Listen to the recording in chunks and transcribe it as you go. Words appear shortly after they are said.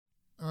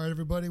All right,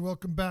 everybody,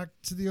 welcome back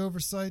to the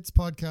Oversights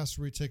podcast,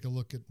 where we take a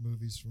look at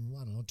movies from,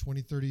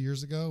 20, 30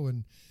 years ago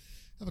and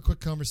have a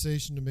quick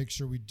conversation to make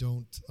sure we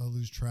don't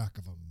lose track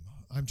of them.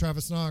 I'm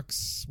Travis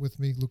Knox. With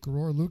me, Luca.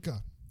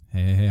 Luca.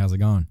 Hey, how's it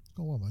going?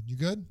 Go on, bud. You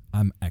good?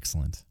 I'm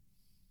excellent.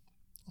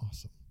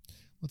 Awesome.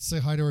 Let's say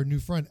hi to our new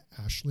friend,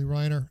 Ashley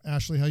Reiner.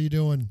 Ashley, how you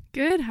doing?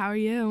 Good. How are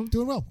you?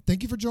 Doing well.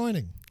 Thank you for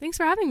joining. Thanks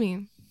for having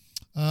me.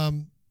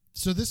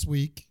 So this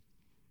week,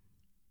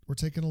 we're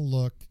taking a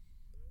look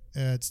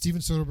at Steven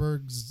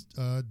Soderbergh's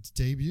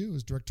debut,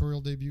 his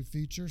directorial debut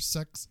feature,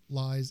 Sex,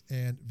 Lies,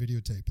 and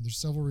Videotape. And there's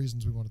several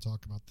reasons we want to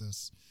talk about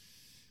this.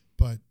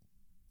 But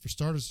for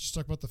starters, just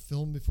talk about the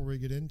film before we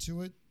get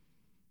into it.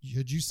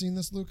 Had you seen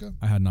this, Luca?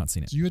 I had not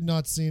seen it. So you had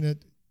not seen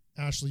it.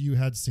 Ashley, you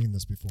had seen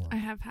this before. I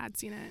have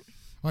seen it.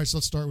 All right, so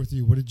let's start with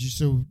you. What did you...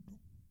 So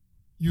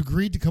you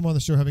agreed to come on the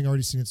show having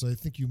already seen it, so I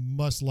think you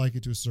must like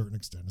it to a certain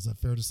extent. Is that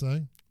fair to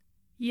say?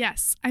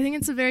 Yes. I think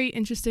it's a very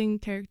interesting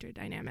character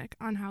dynamic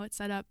on how it's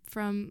set up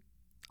from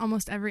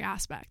almost every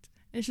aspect.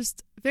 It's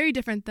just very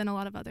different than a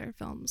lot of other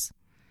films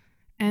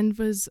and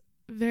was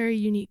very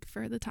unique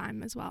for the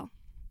time as well.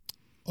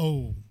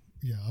 Oh,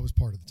 yeah, I was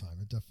part of the time.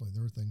 There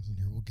were things in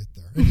here. We'll get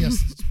there. And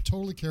yes, it's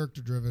totally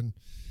character-driven.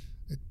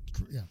 It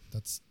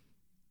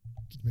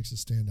makes it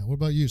stand out. What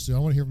about you? So I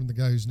want to hear from the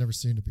guy who's never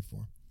seen it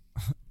before.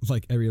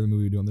 Like every other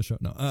movie we do on the show.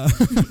 No,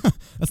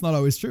 that's not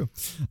always true.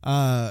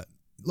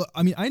 Look,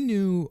 I mean, I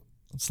knew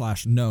 /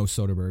 know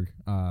Soderbergh.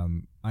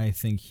 I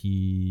think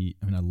I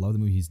love the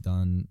movie he's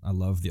done. I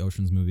love the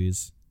Ocean's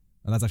movies.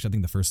 That's actually, I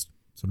think, the first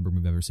Soderbergh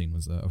movie I've ever seen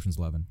was Ocean's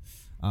 11.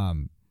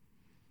 And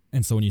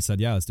so when you said,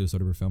 yeah, let's do a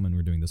Soderbergh film, and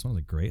we're doing this one, I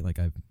was like, great. Like,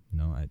 I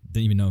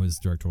didn't even know his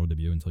directorial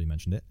debut until you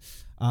mentioned it.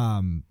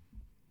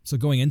 So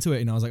going into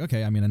it, I was like,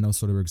 okay, I mean, I know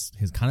Soderbergh's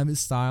his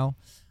style,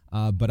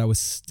 but I was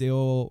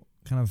still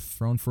kind of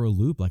thrown for a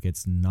loop. Like,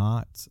 it's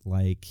not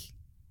like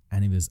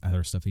any of his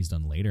other stuff he's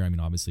done later. I mean,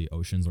 obviously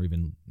Oceans or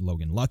even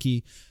Logan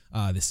Lucky.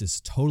 This is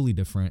totally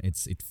different.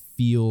 It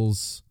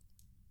feels,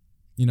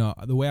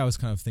 the way I was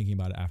kind of thinking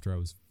about it after I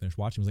was finished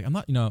watching was like, I'm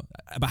not,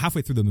 about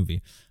halfway through the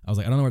movie, I was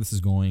like, I don't know where this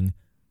is going.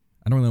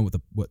 I don't really know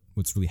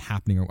what's really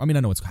happening. I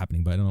know what's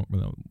happening, but I don't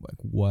really know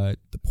what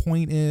the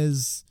point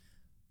is.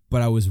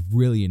 But I was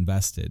really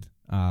invested.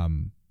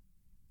 And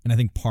I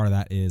think part of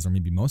that is, or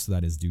maybe most of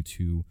that is due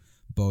to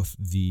both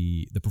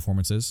the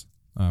performances,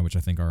 which I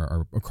think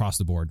are across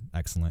the board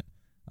excellent,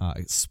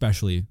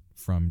 especially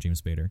from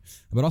James Spader,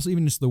 but also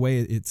even just the way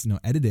it's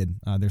edited.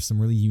 There's some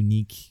really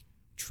unique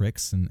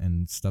tricks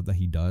and stuff that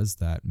he does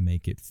that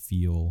make it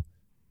feel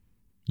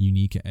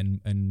unique and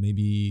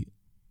maybe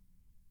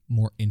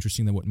more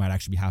interesting than what might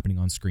actually be happening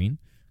on screen.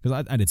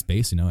 Because at its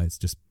base, it's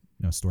just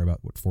a story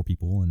about four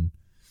people and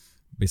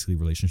basically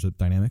relationship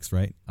dynamics,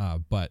 right?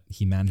 But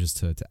he manages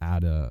to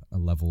add a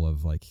level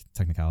of like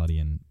technicality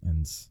and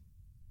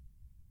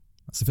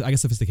I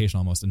guess sophistication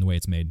almost in the way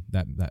it's made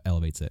that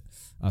elevates it.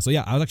 So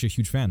yeah, I was actually a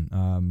huge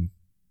fan.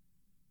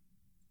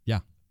 Yeah,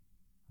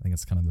 I think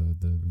that's kind of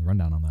the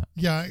rundown on that.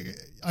 Yeah,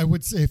 I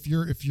would say if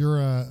you're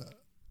a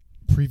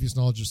previous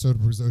knowledge of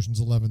Soderbergh's Ocean's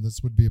 11,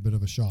 this would be a bit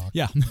of a shock.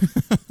 Yeah,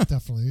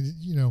 definitely.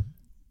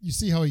 You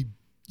see how you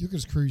look at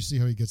his career, you see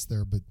how he gets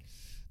there, but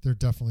they're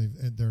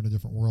in a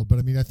different world. But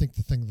I mean, I think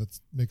the thing that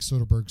makes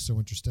Soderbergh so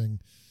interesting,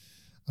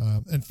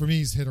 and for me,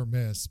 he's hit or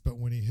miss. But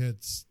when he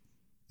hits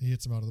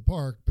him out of the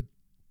park. But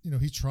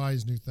he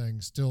tries new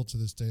things still to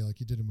this day. Like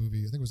he did a movie,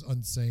 I think it was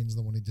Unsane's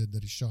the one he did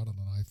that he shot on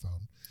an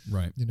iPhone.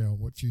 Right.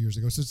 A few years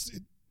ago. So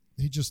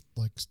he just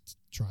likes to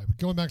try. But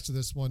going back to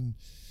this one,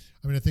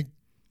 I mean, I think,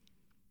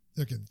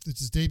 again,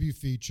 it's his debut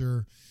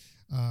feature.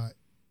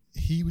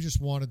 He just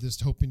wanted this,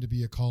 hoping to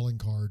be a calling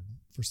card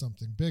for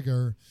something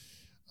bigger.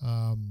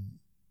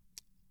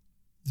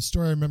 The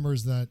story I remember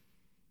is that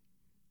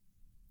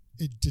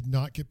it did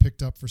not get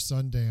picked up for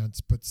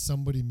Sundance, but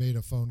somebody made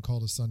a phone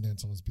call to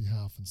Sundance on his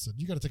behalf and said,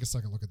 you got to take a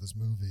second look at this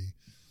movie.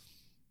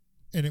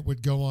 And it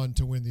would go on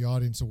to win the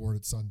Audience Award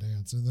at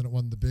Sundance. And then it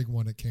won the big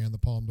one at Cannes, the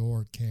Palme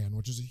d'Or at Cannes,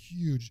 which is a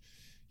huge,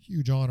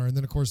 huge honor. And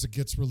then, of course, it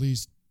gets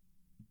released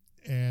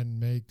and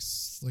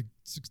makes like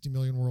 $60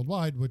 million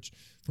worldwide, which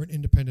for an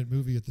independent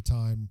movie at the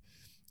time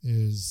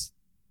is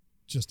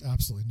just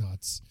absolutely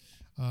nuts.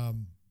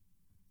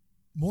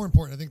 More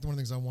important, I think one of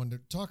the things I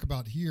wanted to talk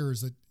about here is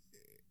that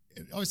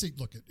obviously,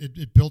 look,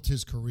 it built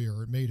his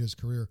career, it made his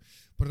career,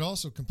 but it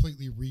also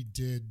completely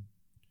it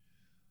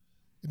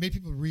made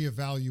people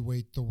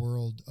reevaluate the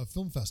world of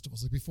film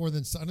festivals. Like before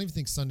then, I don't even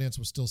think Sundance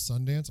was still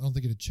Sundance. I don't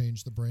think it had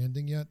changed the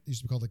branding yet. It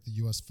used to be called like the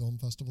U.S. Film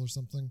Festival or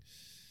something.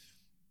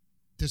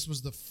 This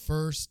was the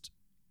first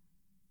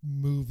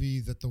movie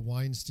that the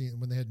Weinstein,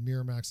 when they had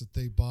Miramax that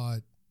they bought,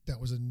 that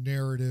was a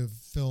narrative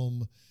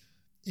film,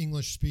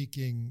 English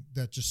speaking,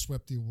 that just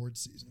swept the award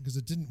season because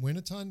it didn't win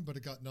a ton, but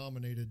it got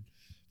nominated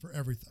for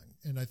everything.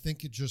 And I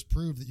think it just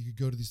proved that you could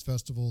go to these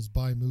festivals,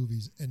 buy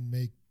movies, and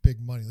make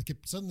big money. Like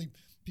suddenly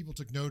people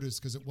took notice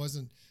because it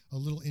wasn't a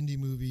little indie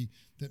movie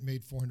that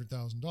made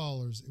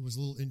 $400,000. It was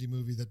a little indie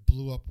movie that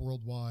blew up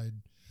worldwide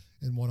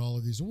and won all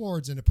of these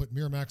awards. And it put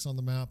Miramax on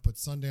the map, put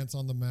Sundance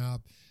on the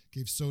map,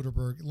 gave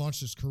Soderbergh,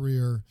 launched his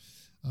career.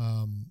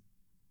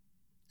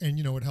 And,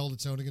 you know, it held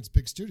its own against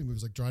big studio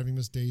movies like Driving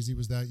Miss Daisy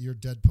was that year,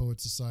 Dead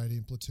Poets Society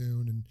and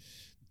Platoon. And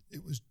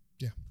it was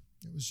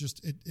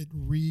just, it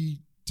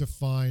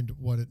redefined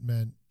what it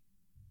meant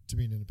to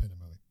be an independent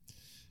movie.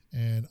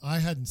 And I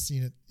hadn't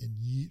seen it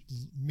in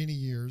many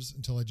years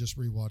until I just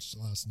rewatched it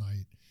last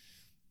night.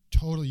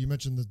 Totally. You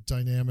mentioned the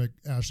dynamic,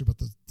 Ashley, about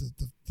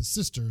the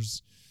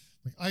sisters.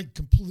 Like, I'd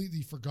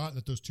completely forgotten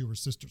that those two were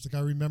sisters. Like,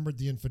 I remembered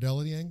the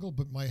infidelity angle,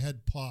 but my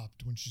head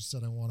popped when she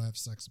said, I want to have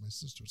sex at my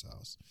sister's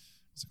house.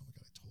 I was like, oh my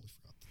God, I totally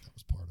forgot that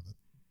was part of it.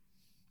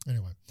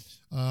 Anyway.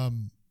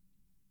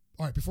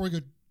 All right. Before we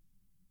go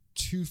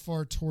too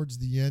far towards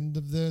the end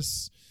of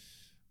this,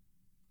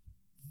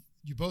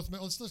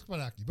 let's talk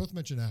about acting. You both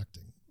mentioned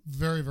acting.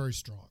 Very, very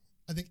strong.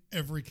 I think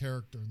every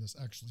character in this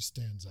actually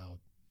stands out.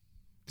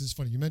 Because it's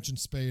funny, you mentioned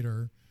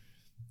Spader,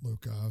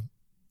 Luca,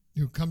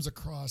 who comes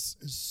across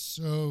as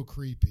so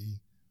creepy,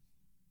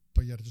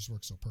 but yet it just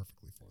works so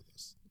perfectly for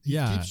this. He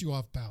keeps you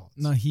off balance.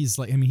 No, he's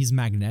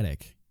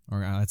magnetic.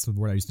 Or that's the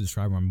word I used to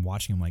describe when I'm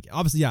watching him. Like,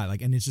 obviously,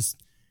 and it's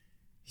just,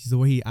 he's the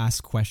way he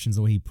asks questions,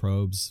 the way he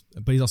probes,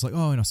 but he's also like,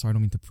 oh, no, sorry, I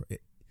don't mean to.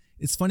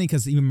 It's funny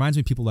because he reminds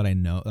me of people that I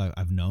know,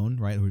 I've known,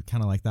 right, who are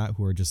kind of like that,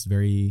 who are just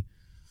very,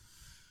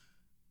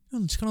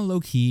 just kind of low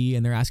key,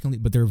 and they're asking,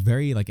 but they're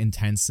very like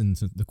intense in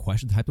the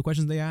type of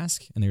questions they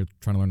ask, and they're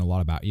trying to learn a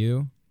lot about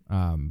you,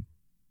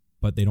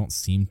 but they don't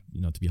seem,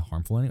 to be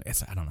harmful anyway.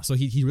 I don't know. So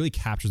he really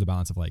captures the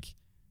balance of like,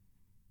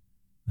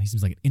 he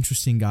seems like an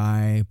interesting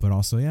guy, but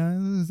also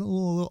it's a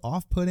little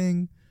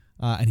off-putting,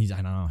 and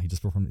I don't know, he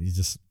just performed. He's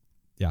just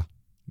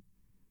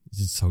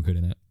so good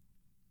in it.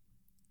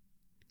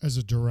 As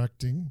a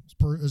directing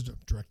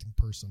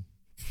person,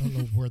 I don't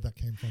know where that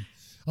came from.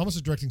 Almost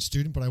a directing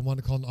student, but I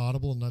wanted to call an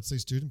audible and not say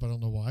student, but I don't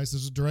know why. So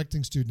as a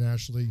directing student,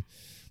 Ashley,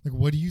 like,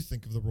 what do you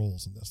think of the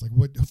roles in this? Like,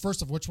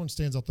 first off, which one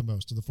stands out the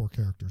most of the four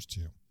characters to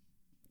you?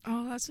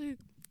 Oh,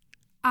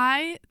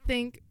 I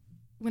think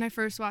when I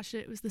first watched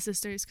it was the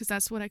sisters, because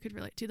that's what I could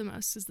relate to the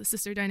most, is the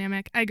sister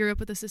dynamic. I grew up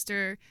with a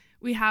sister.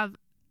 We have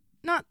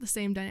not the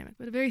same dynamic,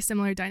 but a very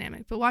similar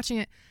dynamic. But watching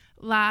it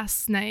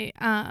last night,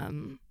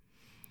 oh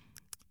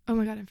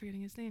my God, I'm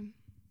forgetting his name.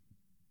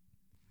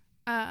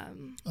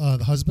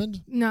 The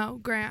husband? No,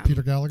 Graham.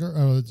 Peter Gallagher?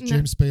 Oh, it's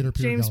James Spader.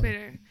 James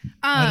Gallagher. Spader.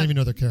 I didn't even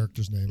know their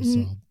characters' names.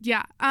 So.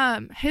 Yeah.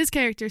 His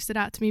character stood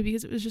out to me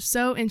because it was just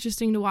so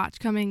interesting to watch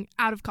coming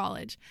out of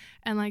college,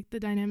 and like the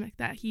dynamic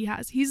that he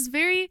has. He's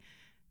very,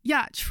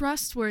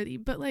 trustworthy,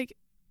 but like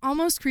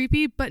almost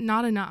creepy, but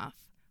not enough.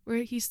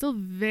 Where he's still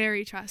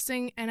very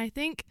trusting, and I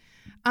think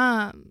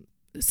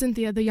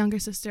Cynthia, the younger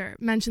sister,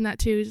 mentioned that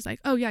too. She's like,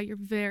 oh yeah, you're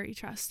very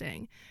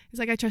trusting. It's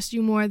like, I trust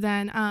you more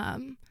than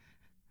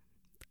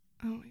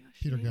oh my gosh,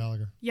 Peter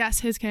Gallagher.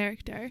 Yes, his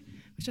character,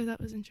 which I thought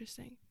was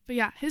interesting. But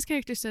yeah, his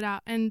character stood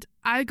out, and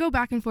I go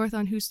back and forth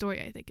on whose story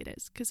I think it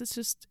is, because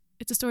it's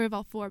a story of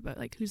all four, but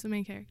like, who's the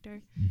main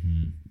character?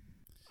 Mm-hmm.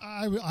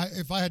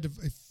 If I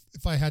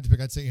had to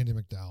pick, I'd say Andie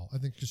MacDowell. I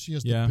think because she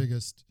has the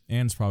biggest.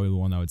 Anne's probably the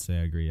one I would say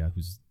I agree. Yeah,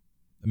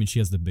 she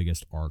has the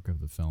biggest arc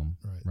of the film,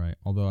 right?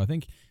 Although I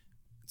think,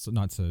 so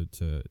not to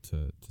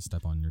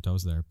step on your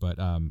toes there, but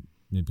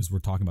because we're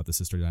talking about the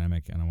sister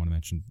dynamic, and I want to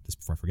mention this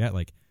before I forget,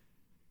 like,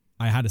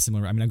 I had a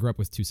similar. I grew up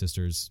with two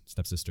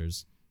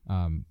stepsisters,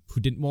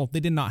 who they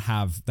did not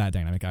have that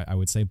dynamic, I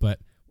would say. But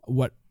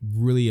what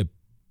really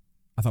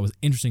I thought was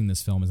interesting in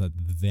this film is that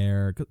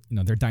their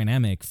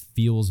dynamic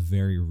feels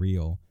very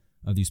real,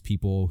 of these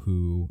people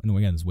who, and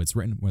again, this is what's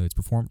written, whether it's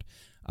performed.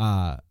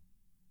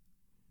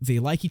 They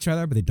like each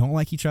other, but they don't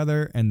like each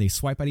other, and they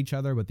swipe at each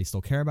other, but they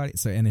still care about it.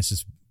 So, and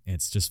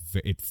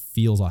it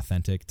feels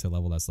authentic to a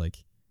level that's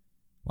like,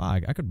 wow,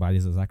 I could buy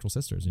these as actual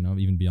sisters,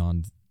 even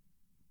beyond.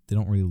 They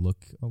don't really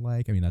look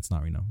alike. That's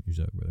not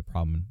usually a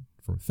problem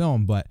for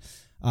film, but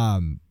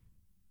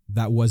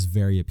that was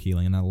very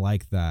appealing, and I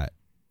like that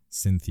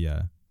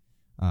Cynthia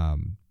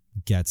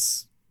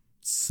gets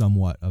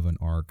somewhat of an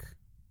arc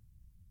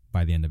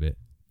by the end of it.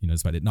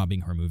 Despite it not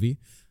being her movie,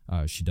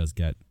 she does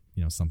get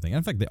something. And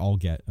in fact, they all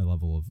get a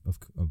level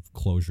of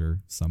closure,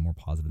 some more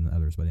positive than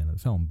others by the end of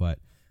the film. But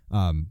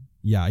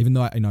even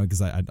though I know,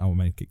 because I want to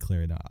make it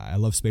clear that I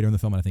love Spader in the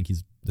film, and I think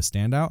he's the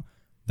standout.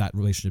 That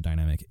relationship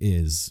dynamic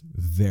is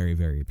very,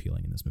 very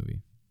appealing in this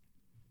movie.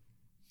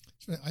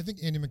 I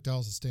think Andie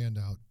MacDowell's a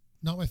standout.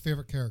 Not my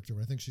favorite character,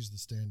 but I think she's the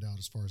standout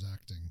as far as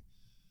acting.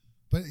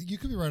 But you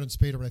could be right on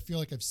Spader, but I feel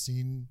like I've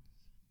seen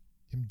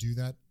him do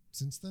that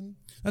since then.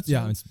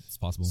 It's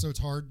possible. So it's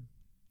hard.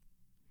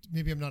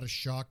 Maybe I'm not as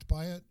shocked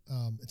by it.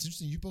 It's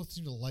interesting. You both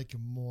seem to like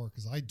him more,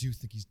 because I do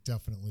think he's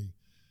definitely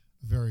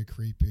very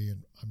creepy,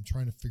 and I'm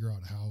trying to figure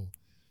out how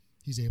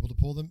he's able to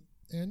pull them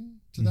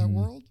into that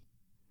world.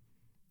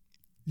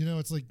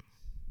 It's like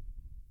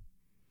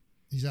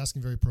he's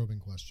asking very probing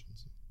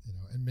questions,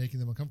 and making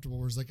them uncomfortable.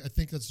 Whereas, like, I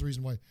think that's the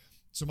reason why.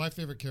 So my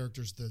favorite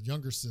character is the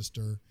younger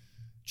sister,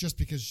 just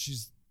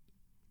because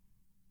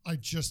I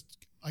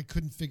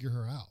couldn't figure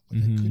her out.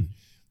 Like, I couldn't.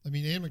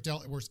 Andie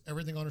MacDowell wears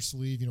everything on her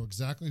sleeve. You know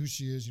exactly who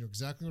she is. You know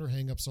exactly what her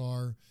hangups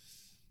are.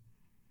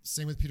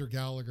 Same with Peter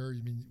Gallagher.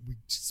 We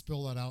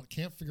spill that out.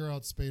 Can't figure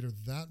out Spader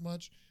that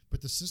much,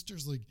 But the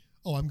sister's like,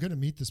 oh, I'm going to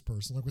meet this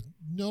person. Like with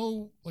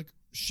no, like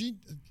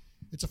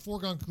it's a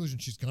foregone conclusion.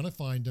 She's going to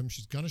find him.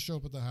 She's going to show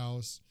up at the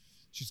house.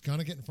 She's going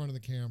to get in front of the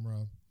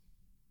camera.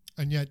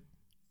 And yet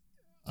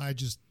I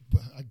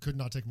could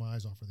not take my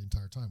eyes off her the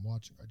entire time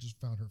watching. I just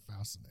found her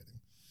fascinating.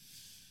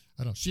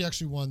 I don't know. She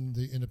actually won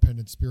the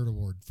Independent Spirit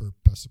Award for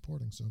Best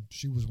Supporting. So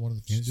she was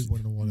she did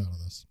win an award out of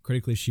this.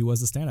 Critically, she was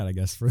the standout, I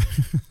guess, for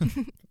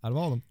out of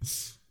all of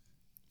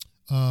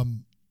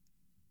them.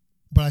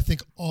 But I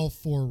think all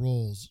 4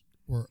 roles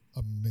were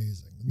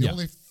amazing. The Yeah.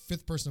 only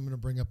 5th person I'm going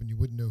to bring up, and you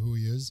wouldn't know who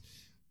he is,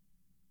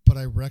 but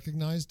I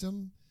recognized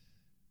him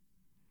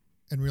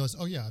and realized,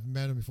 oh yeah, I've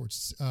met him before.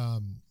 It's,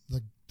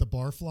 the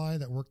barfly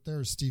that worked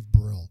there is Steve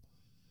Brill,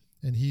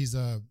 and he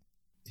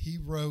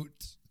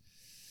wrote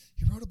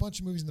a bunch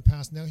of movies in the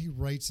past. Now he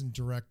writes and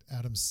directs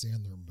Adam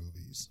Sandler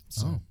movies.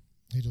 So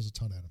he does a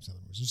ton of Adam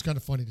Sandler movies. It's kind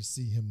of funny to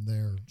see him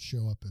there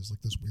show up as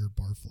like this weird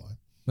barfly.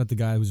 But the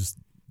guy was just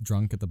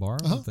drunk at the bar?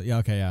 Uh-huh. Yeah,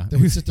 okay, yeah. They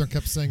would sit there and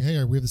kept saying,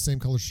 hey, we have the same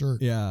color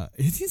shirt. Yeah.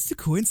 Is this a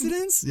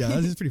coincidence? Yeah,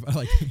 that's pretty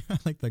fun. I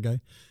like that guy.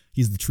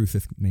 He's the true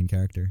 5th main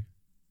character.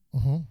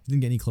 Uh-huh. He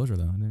didn't get any closure,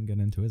 though. I didn't get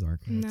into his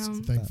arc. No.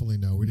 Thankfully,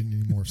 no. We didn't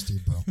need more of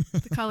Steve Bro.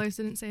 The colors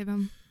didn't save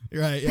him.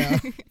 Right, yeah.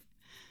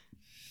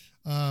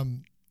 All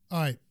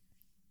right.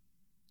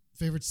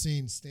 Favorite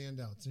scenes,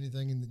 standouts,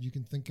 anything that you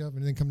can think of?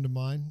 Anything come to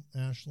mind,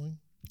 Ashley?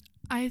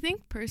 I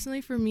think personally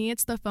for me,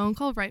 it's the phone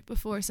call right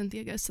before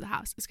Cynthia goes to the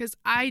house. It's because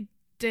I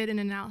did an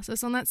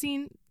analysis on that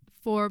scene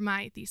for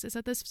my thesis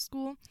at this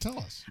school. Tell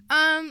us.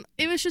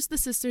 It was just the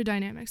sister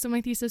dynamic. So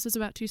my thesis was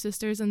about 2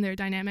 sisters and their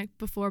dynamic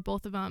before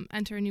both of them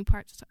enter new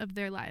parts of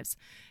their lives.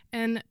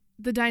 And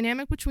the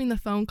dynamic between the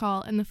phone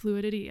call and the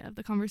fluidity of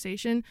the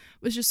conversation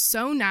was just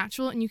so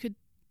natural, and you could,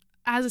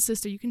 as a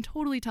sister, you can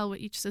totally tell what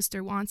each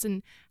sister wants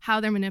and how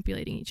they're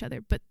manipulating each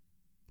other. But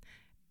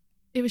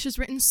it was just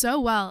written so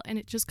well, and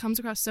it just comes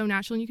across so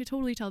natural, and you could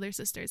totally tell they're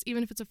sisters,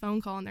 even if it's a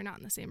phone call and they're not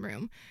in the same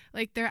room.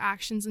 Like, their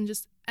actions and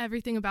just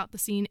everything about the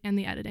scene and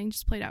the editing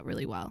just played out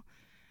really well.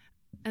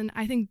 And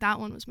I think that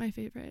one was my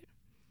favorite.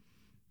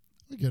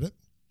 I get it.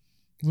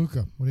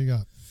 Luca, what do you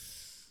got?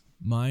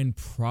 Mine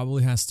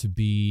probably has to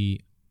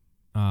be,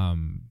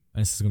 and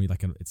this is going to be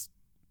like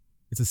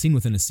it's a scene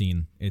within a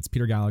scene. It's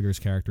Peter Gallagher's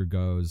character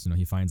goes,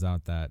 he finds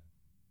out that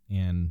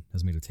Anne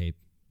has made a tape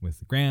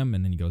with Graham,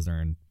 and then he goes there,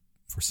 and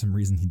for some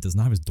reason he does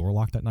not have his door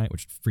locked at night,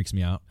 which freaks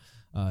me out.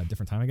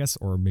 Different time, I guess,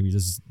 or maybe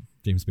just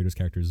James Spader's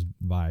character's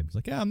vibe. He's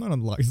like, yeah, I'm not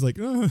unlocked. He's like,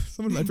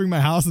 someone's entering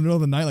my house in the middle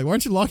of the night. Like, why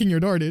aren't you locking your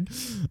door, dude?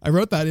 I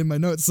wrote that in my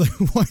notes. Like,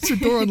 why is your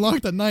door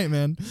unlocked at night,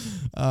 man?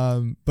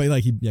 But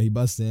like, he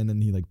busts in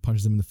and he like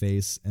punches him in the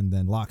face and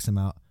then locks him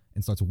out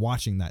and starts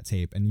watching that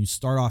tape. And you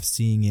start off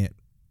seeing it,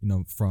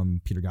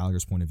 from Peter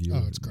Gallagher's point of view.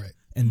 Oh, it's great.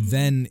 And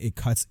then it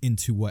cuts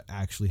into what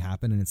actually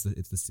happened, and it's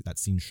that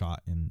scene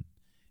shot in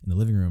the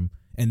living room,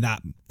 and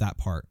that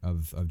part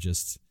of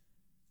just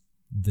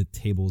the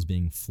tables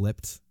being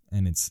flipped,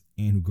 and it's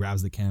Anne who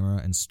grabs the camera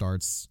and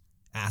starts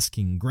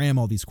asking Graham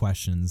all these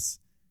questions,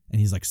 and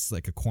he's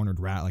like a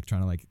cornered rat, like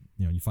trying to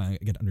you finally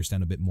get to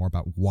understand a bit more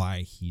about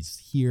why he's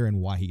here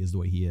and why he is the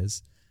way he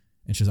is.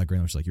 And she's like,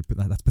 Graham, she's like,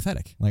 that's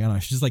pathetic. Like, I don't know.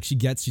 She's like, she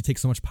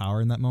takes so much power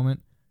in that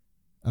moment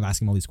of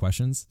asking all these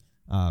questions.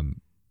 And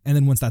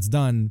then once that's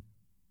done,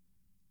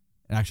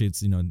 actually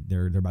it's,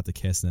 they're about to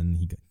kiss, and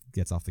he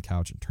gets off the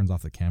couch and turns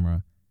off the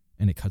camera,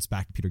 and it cuts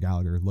back to Peter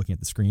Gallagher looking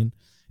at the screen.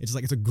 It's just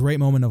like, it's a great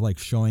moment of like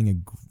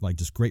showing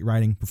just great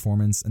writing,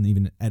 performance, and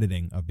even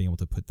editing of being able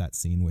to put that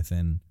scene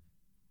within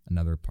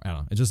another. I don't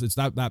know. It's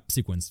that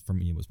sequence for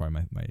me was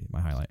probably my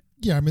highlight.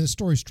 Yeah, I mean the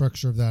story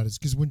structure of that is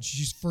because when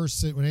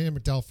Andie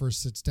MacDowell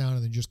first sits down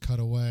and then just cut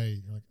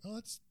away, you're like, oh,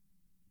 that's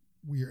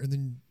weird. And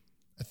then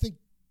I think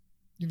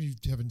if you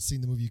haven't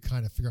seen the movie, you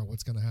kind of figure out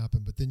what's going to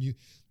happen. But then you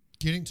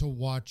getting to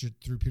watch it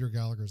through Peter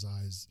Gallagher's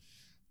eyes,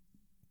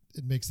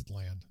 it makes it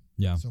land.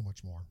 Yeah, so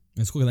much more.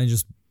 It's cool. And then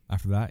just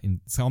after that,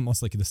 and it's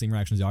almost like the same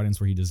reaction as the audience,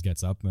 where he just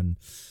gets up, and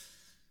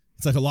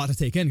it's like a lot to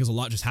take in because a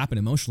lot just happened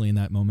emotionally in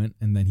that moment,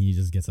 and then he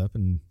just gets up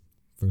and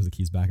throws the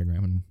keys back at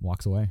Graham and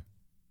walks away.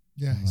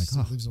 Yeah, he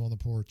leaves him on the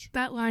porch.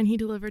 That line he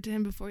delivered to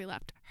him before he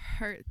left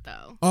hurt,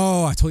 though.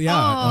 Oh, I told you. Yeah.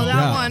 Oh,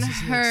 that one He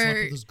slept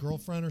hurt. with his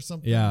girlfriend or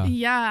something. Yeah.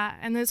 Yeah,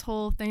 and this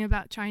whole thing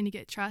about trying to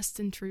get trust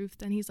and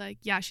truth, and he's like,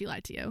 yeah, she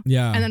lied to you.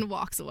 Yeah. And then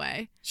walks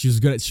away. She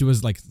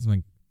was like,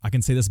 I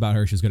can say this about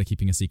her. She was good at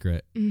keeping a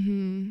secret.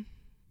 Mm-hmm.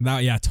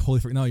 That, yeah,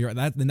 totally. No, you're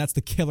right. Then that's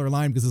the killer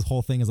line, because this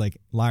whole thing is like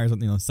liars,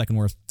 second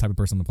worst type of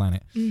person on the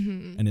planet.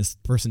 Mm-hmm. And this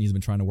person he's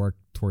been trying to work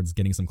towards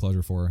getting some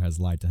closure for has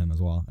lied to him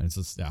as well. And it's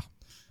just,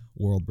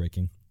 world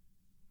breaking.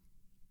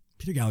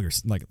 Peter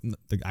Gallagher's like,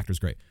 the actor's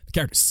great. The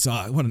character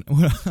sucks. What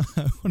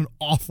an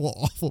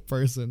awful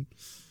person.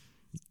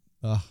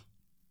 Yeah,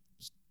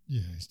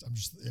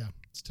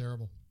 it's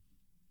terrible.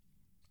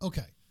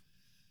 Okay,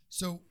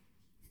 so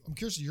I'm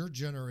curious, your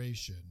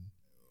generation,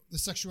 the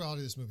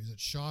sexuality of this movie, is it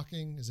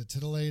shocking? Is it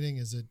titillating?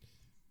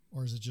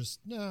 Or is it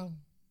just, no,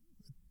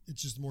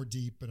 it's just more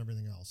deep and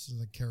everything else,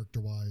 like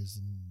character-wise?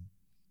 And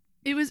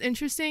it was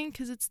interesting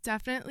because it's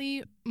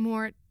definitely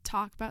more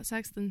talk about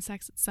sex than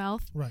sex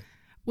itself. Right.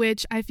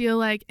 which I feel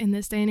like in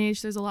this day and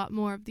age, there's a lot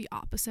more of the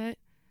opposite.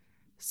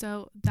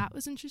 So that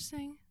was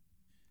interesting.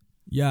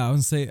 Yeah, I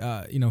was going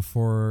to say,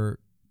 for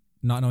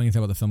not knowing anything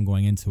about the film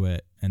going into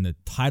it and the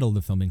title of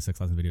the film being Sex,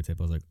 Lies, and Videotape,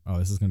 I was like, oh,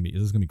 is this going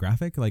to be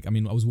graphic? Like, I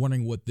mean, I was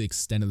wondering what the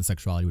extent of the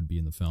sexuality would be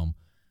in the film.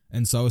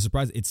 And so I was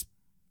surprised. It's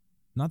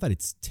not that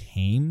it's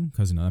tame,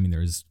 because,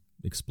 there's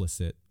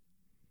explicit,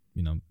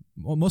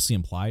 mostly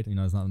implied,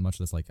 there's not much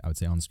that's like, I would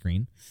say, on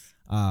screen.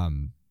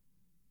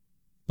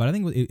 But I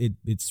think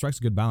it strikes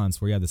a good balance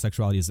where, the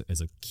sexuality is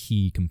a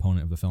key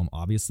component of the film,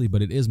 obviously,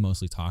 but it is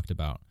mostly talked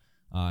about.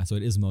 So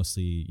it is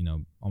mostly,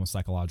 almost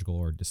psychological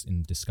or just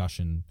in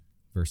discussion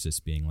versus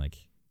being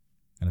like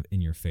kind of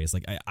in your face.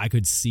 Like I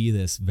could see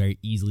this very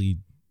easily,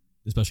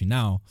 especially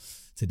now,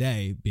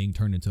 today, being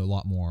turned into a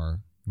lot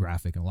more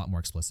graphic and a lot more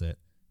explicit.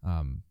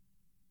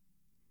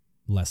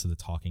 Less of the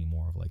talking,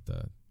 more of like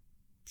the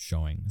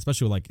showing,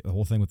 especially with like the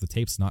whole thing with the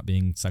tapes not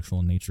being sexual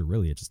in nature,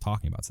 really. It's just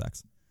talking about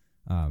sex.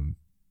 So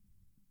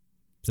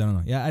I don't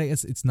know. Yeah, I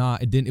guess it's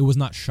not. It was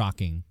not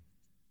shocking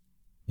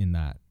in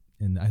that.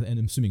 And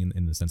I'm assuming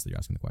in the sense that you're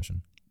asking the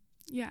question.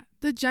 Yeah.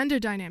 The gender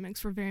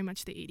dynamics were very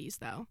much the 80s,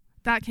 though.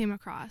 That came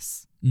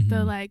across. Mm-hmm.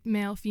 The like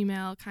male,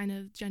 female kind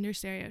of gender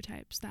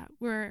stereotypes that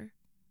were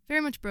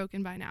very much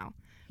broken by now.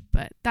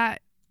 But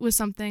that was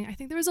something. I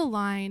think there was a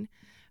line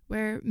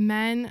where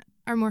men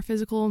are more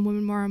physical and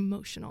women more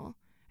emotional.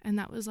 And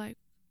that was like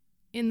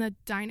in the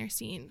diner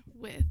scene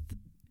with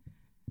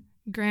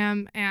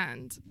Graham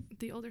and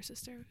the older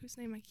sister, whose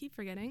name I keep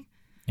forgetting.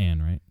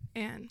 Anne, right?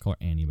 Anne. Call her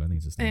Annie, but I think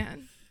it's just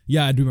Anne.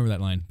 Yeah, I do remember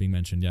that line being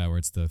mentioned. Yeah, where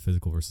it's the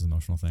physical versus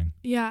emotional thing.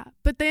 Yeah,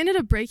 but they ended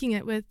up breaking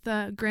it with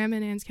Graham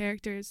and Anne's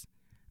characters,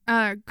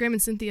 Graham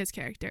and Cynthia's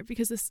character,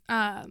 because this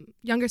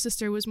younger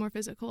sister was more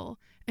physical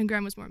and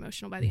Graham was more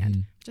emotional by the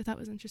end, which I thought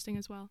was interesting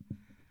as well.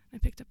 I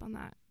picked up on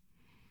that.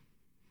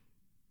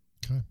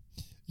 Okay.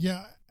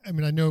 Yeah, I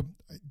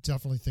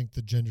definitely think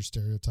the gender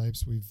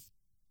stereotypes, we've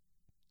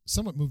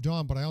somewhat moved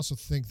on, but I also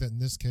think that in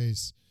this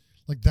case,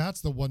 like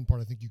that's the one part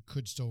I think you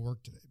could still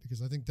work today,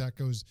 because I think that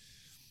goes,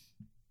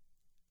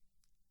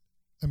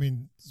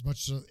 as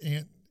much as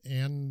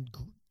Anne,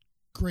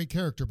 great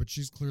character, but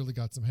she's clearly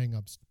got some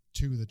hangups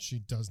too that she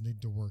does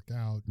need to work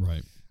out.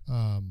 Right.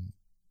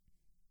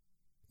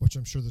 Which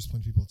I'm sure there's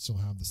plenty of people that still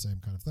have the same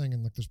kind of thing.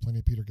 And like, there's plenty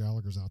of Peter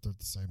Gallagher's out there at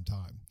the same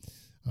time.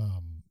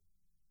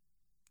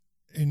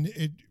 And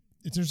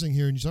it's interesting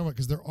here, and you talk about,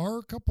 because there are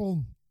a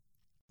couple,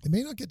 it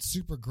may not get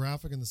super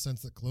graphic in the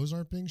sense that clothes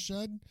aren't being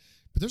shed,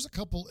 but there's a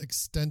couple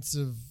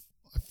extensive,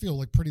 I feel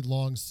like pretty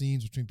long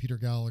scenes between Peter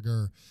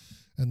Gallagher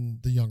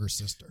and the younger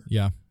sister.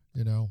 Yeah.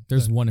 that,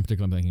 There's one in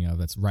particular I'm thinking of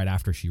that's right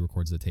after she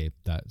records the tape.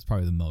 That's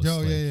probably the most.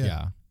 Oh,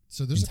 yeah.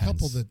 So there's intense. A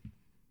couple that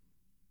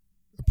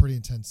are pretty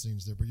intense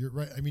scenes there, but you're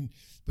right. And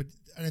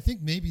I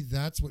think maybe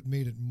that's what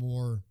made it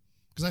more,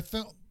 because I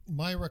felt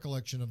my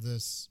recollection of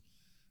this,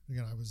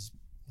 again, I was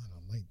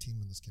 19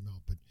 when this came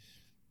out, but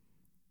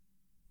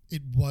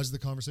it was the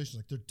conversation.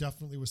 Like, there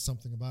definitely was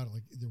something about it.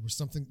 Like, there was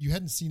something, you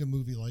hadn't seen a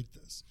movie like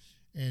this,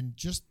 and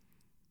just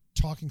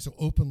talking so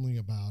openly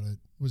about it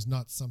was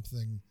not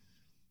something.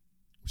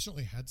 We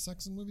certainly had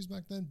sex in movies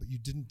back then, but you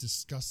didn't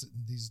discuss it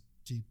in these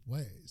deep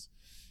ways.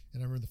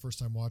 And I remember the first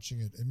time watching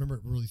it, I remember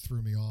it really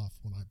threw me off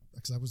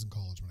because I was in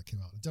college when it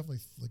came out. It definitely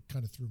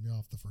kind of threw me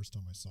off the first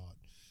time I saw it.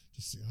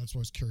 That's why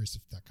I was curious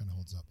if that kind of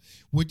holds up.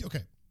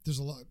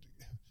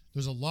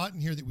 There's a lot in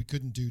here that we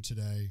couldn't do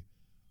today,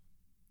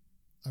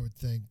 I would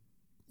think.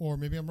 Or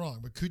maybe I'm wrong,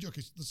 but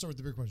let's start with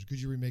the big question. Could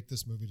you remake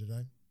this movie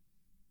today?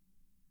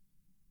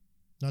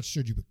 Not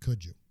should you, but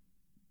could you?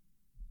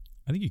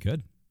 I think you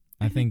could.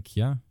 I think,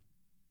 yeah.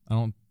 I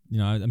don't,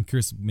 I'm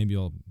curious, maybe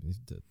you'll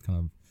kind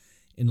of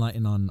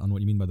enlighten on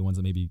what you mean by the ones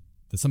that maybe,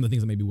 some of the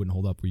things that maybe wouldn't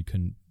hold up where you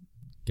couldn't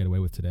get away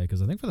with today.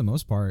 Because I think for the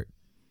most part,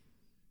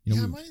 I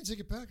might even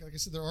take it back. Like I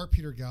said, there are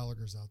Peter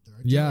Gallaghers out there.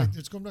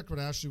 It's going back to what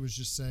Ashley was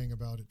just saying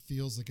about it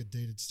feels like a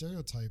dated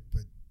stereotype,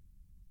 but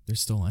they're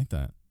still like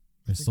that.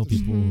 There's still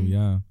people,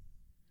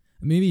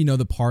 maybe,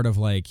 the part of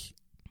like,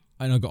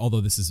 I know,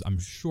 although this is, I'm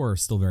sure,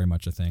 still very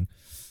much a thing,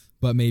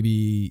 but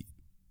maybe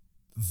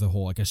the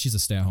whole, I guess she's a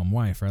stay-at-home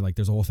wife, right? Like,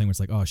 there's a whole thing where it's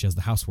like, oh, she has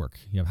the housework.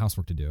 You have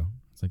housework to do.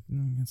 It's like,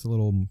 it's a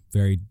little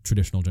very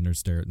traditional gender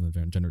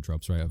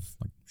tropes, right? Of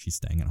like, she's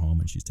staying at home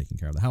and she's taking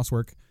care of the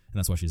housework. And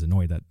that's why she's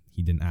annoyed that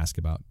he didn't ask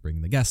about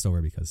bringing the guest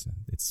over, because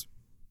it's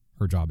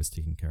her job is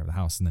taking care of the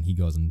house. And then he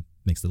goes and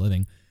makes the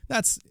living.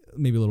 That's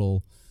maybe a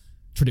little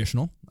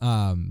traditional.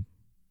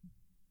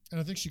 And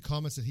I think she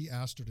comments that he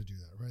asked her to do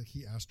that, right?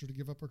 He asked her to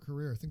give up her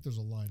career. I think there's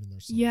a line in there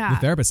somewhere. Yeah. The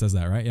therapist says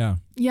that, right? Yeah.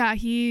 Yeah,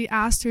 he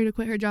asked her to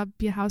quit her job,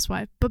 be a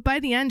housewife. But by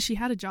the end, she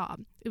had a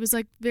job. It was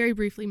like very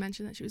briefly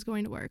mentioned that she was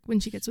going to work when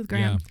she gets with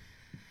Graham.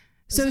 Yeah.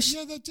 So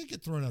that did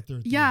get thrown out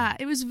there. Yeah,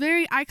 it was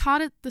I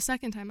caught it the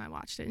second time I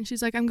watched it. And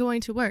she's like, I'm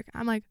going to work.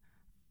 I'm like,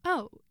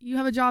 oh, you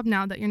have a job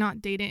now that you're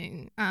not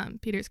dating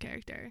Peter's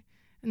character.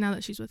 And now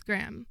that she's with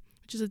Graham,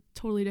 which is a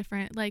totally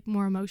different, like,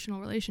 more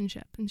emotional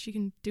relationship. And she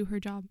can do her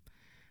job.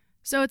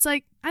 So it's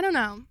like, I don't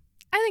know.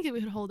 I think it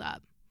would hold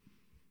up.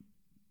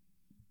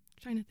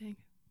 I'm trying to think.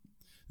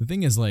 The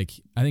thing is, like,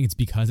 I think it's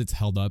because it's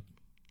held up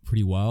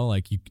pretty well.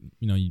 Like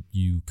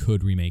you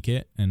could remake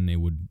it and it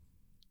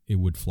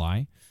would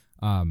fly.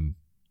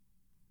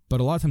 But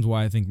a lot of times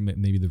why I think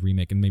maybe the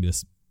remake, and maybe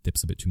this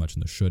dips a bit too much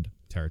in the should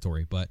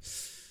territory, but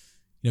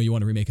you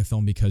want to remake a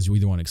film because you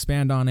either want to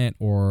expand on it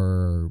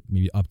or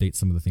maybe update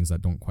some of the things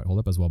that don't quite hold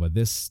up as well. But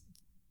this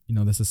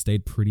has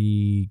stayed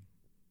pretty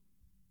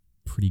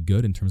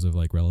good in terms of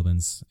like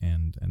relevance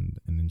and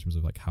in terms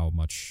of like how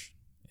much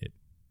it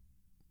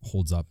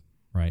holds up,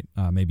 right?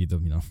 Maybe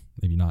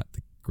not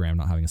the Graham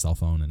not having a cell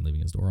phone and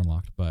leaving his door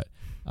unlocked, but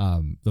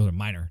those are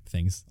minor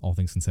things, all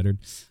things considered.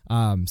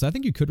 So I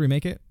think you could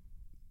remake it.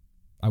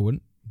 I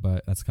wouldn't,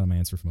 but that's kind of my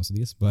answer for most of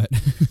these. But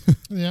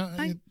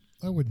yeah,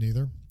 I wouldn't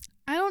either.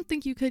 I don't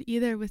think you could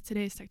either with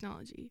today's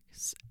technology.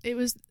 It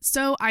was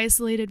so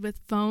isolated with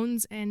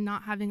phones and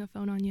not having a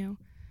phone on you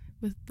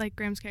with like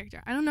Graham's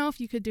character. I don't know if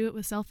you could do it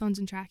with cell phones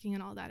and tracking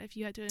and all that if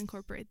you had to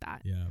incorporate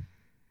that. Yeah.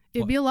 It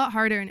would be a lot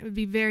harder and it would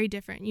be very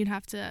different. You'd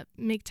have to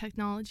make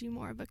technology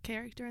more of a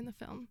character in the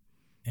film.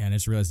 And I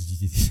just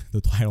realized the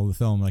title of the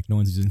film, like no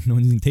one's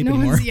using tape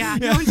anymore.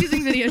 No one's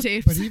using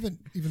videotape. But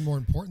even more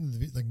important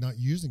than like not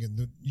using it,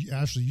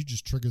 Ashley, you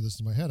just triggered this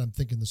in my head. I'm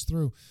thinking this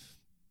through.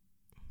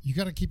 You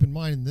got to keep in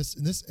mind in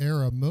this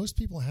era, most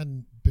people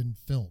hadn't been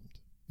filmed.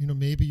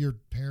 Maybe your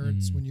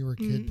parents when you were a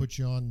kid put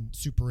you on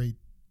Super 8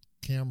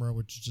 camera,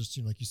 which is just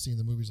like you see in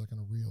the movies, like on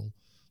a reel,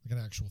 like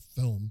an actual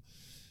film.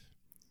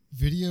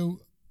 Video,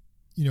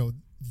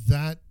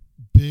 that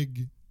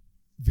big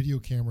video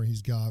camera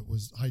he's got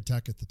was high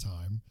tech at the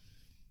time,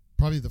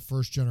 probably the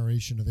first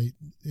generation of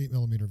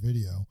 8mm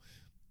video.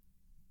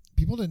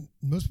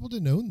 Most people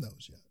didn't own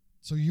those yet,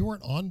 so you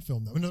weren't on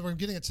film. What I'm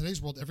getting at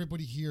today's world,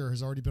 everybody here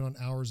has already been on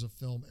hours of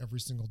film every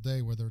single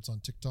day, whether it's on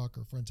TikTok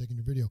or a friend taking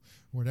your video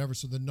or whatever.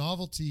 So the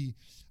novelty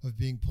of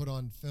being put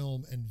on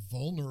film and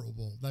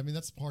vulnerable, I mean,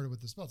 that's part of what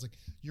this spells. Like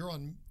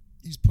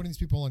he's putting these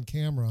people on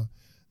camera,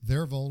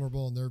 they're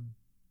vulnerable and they're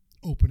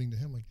opening to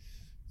him. Like,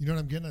 you know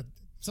what I'm getting at?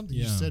 Something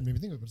you said made me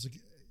think of it, but it's like,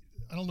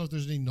 I don't know if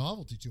there's any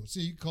novelty to it.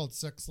 See, you call it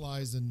Sex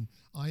Lies and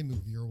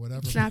iMovie or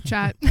whatever.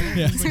 Snapchat.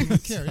 Anybody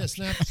would care. Yeah,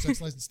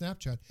 Sex Lies and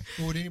Snapchat.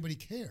 But would anybody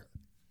care?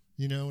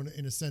 In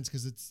a sense,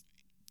 because it's...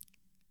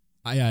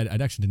 I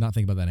actually did not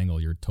think about that angle.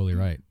 You're totally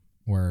right.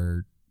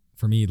 Where,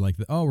 for me, like,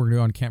 we're going to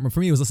go on camera. For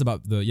me, it was less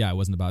about it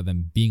wasn't about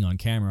them being on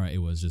camera. It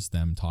was just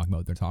them talking about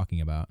what they're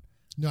talking about.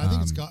 No, I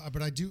think it's got...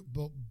 But I do...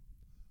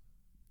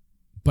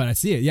 But I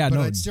see it. Yeah, but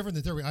no. It's different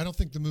than theory. I don't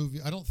think the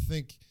movie... I don't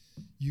think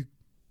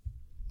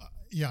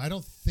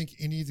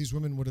any of these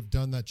women would have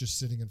done that just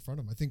sitting in front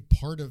of him. I think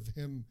part of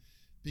him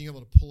being able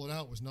to pull it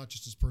out was not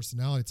just his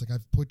personality. It's like,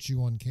 I've put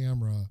you on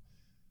camera.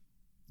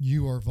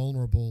 You are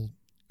vulnerable.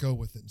 Go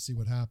with it and see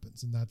what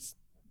happens. And that's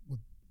what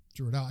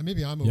drew it out.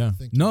 Maybe I'm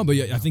overthinking. No, but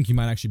I think you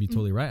might actually be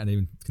totally right. I didn't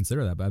even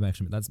consider that, but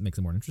that makes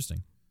it more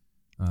interesting.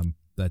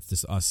 That's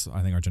just us,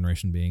 I think our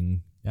generation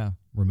being,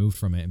 removed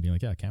from it and being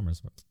like,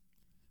 cameras.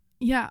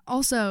 Yeah,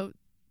 also,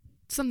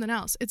 something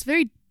else. It's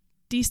very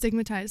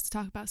destigmatized to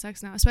talk about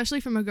sex now, especially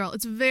from a girl.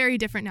 It's very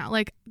different now.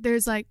 Like,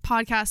 there's like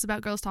podcasts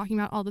about girls talking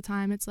about all the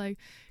time. It's like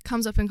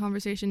comes up in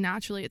conversation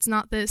naturally. It's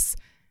not this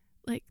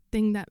like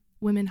thing that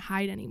women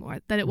hide anymore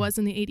that it was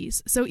in the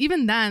 80s. So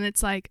even then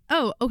it's like,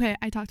 oh, okay,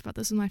 I talked about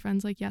this with my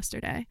friends like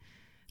yesterday.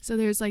 So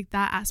there's like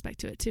that aspect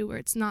to it too, where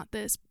it's not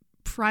this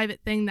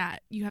private thing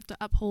that you have to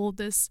uphold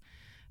this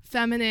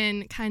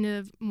feminine kind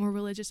of more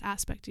religious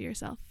aspect to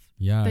yourself.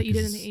 Yeah, that you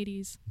did in the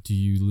 80s. Do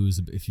you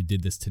lose, if you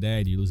did this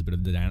today, do you lose a bit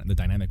of the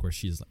dynamic where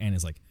Anne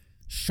is like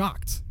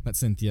shocked that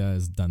Cynthia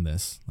has done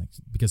this, like,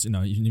 because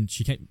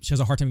she has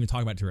a hard time even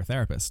talking about it to her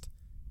therapist,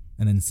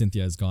 and then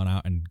Cynthia has gone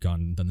out and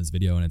done this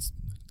video and it's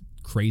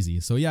crazy.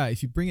 So yeah,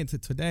 if you bring it to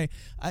today,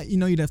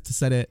 you'd have to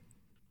set it.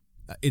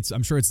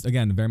 I'm sure it's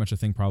again very much a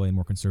thing probably in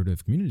more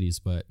conservative communities,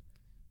 but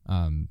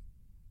and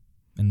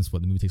this the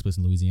movie takes place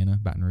in Louisiana,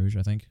 Baton Rouge,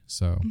 I think.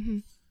 So. Mm-hmm.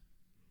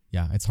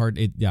 Yeah, it's hard.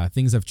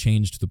 Things have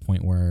changed to the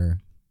point where,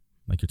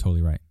 like, you're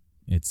totally right.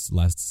 It's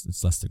less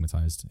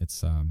stigmatized.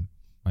 It's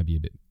might be a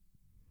bit.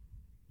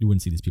 You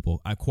wouldn't see these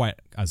people quite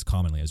as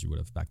commonly as you would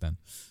have back then.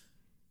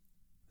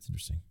 That's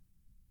interesting.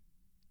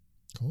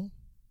 Cool.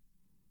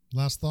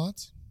 Last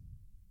thoughts?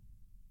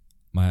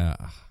 I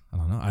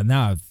don't know.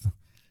 Now,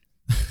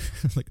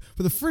 like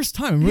for the first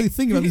time, I'm really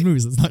thinking about these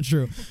movies. That's not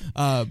true.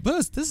 But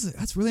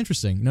that's really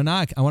interesting.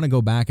 Now I want to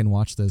go back and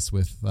watch this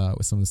with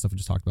some of the stuff we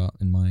just talked about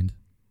in mind.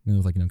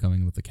 With like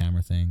coming with the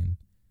camera thing and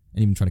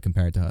even try to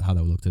compare it to how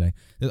that would look today.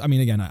 I mean,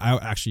 again, I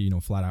actually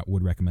flat out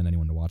would recommend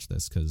anyone to watch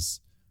this because,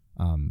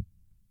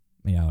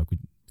 like we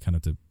kind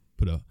of to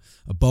put a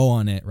bow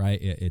on it, right?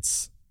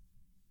 It's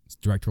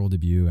directorial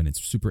debut and it's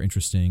super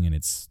interesting and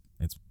it's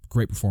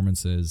great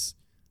performances,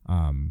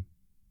 and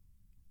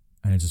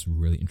it's just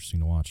really interesting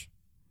to watch.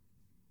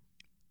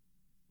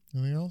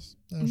 Anything else?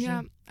 Ashley?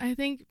 Yeah, I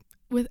think.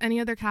 With any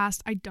other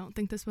cast, I don't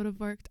think this would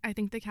have worked. I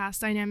think the cast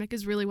dynamic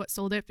is really what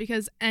sold it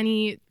because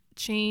any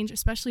change,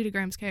 especially to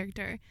Graham's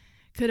character,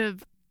 could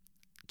have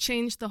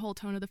changed the whole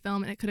tone of the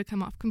film and it could have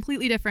come off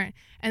completely different.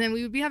 And then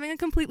we would be having a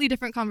completely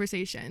different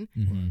conversation.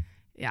 Mm-hmm.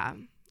 Yeah,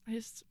 I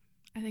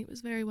think it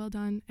was very well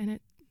done and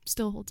it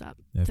still holds up.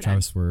 Yeah, if today.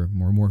 Travis were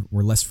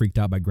were less freaked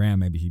out by Graham,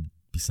 maybe he'd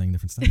be saying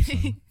different stuff. So.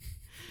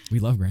 We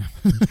love Graham.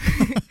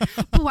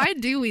 But why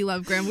do we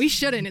love Graham? We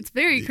shouldn't. It's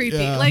very creepy.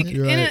 Yeah, like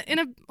you're right. in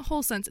a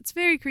whole sense, it's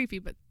very creepy.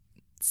 But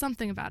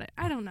something about it,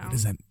 I don't know. What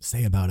does that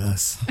say about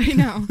us? I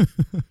know.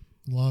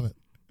 Love it.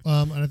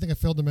 And I think I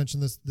failed to mention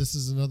this. This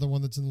is another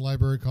one that's in the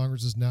Library of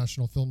Congress's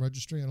National Film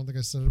Registry. I don't think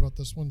I said it about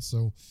this one.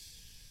 So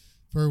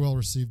very well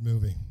received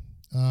movie.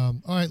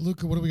 All right,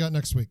 Luca, what do we got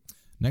next week?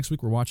 Next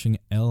week, we're watching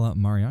El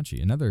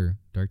Mariachi, another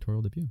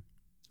directorial debut.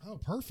 Oh,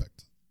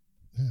 perfect.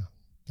 Yeah,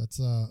 that's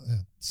a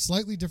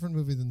slightly different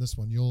movie than this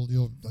one.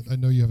 I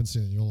know you haven't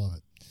seen it. You'll love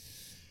it.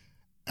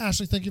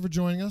 Ashley, thank you for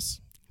joining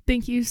us.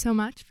 Thank you so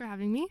much for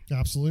having me.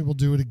 Absolutely. We'll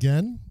do it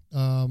again.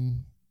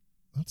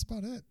 That's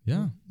about it.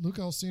 Yeah.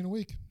 Luca, I'll see you in a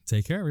week.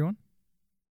 Take care, everyone.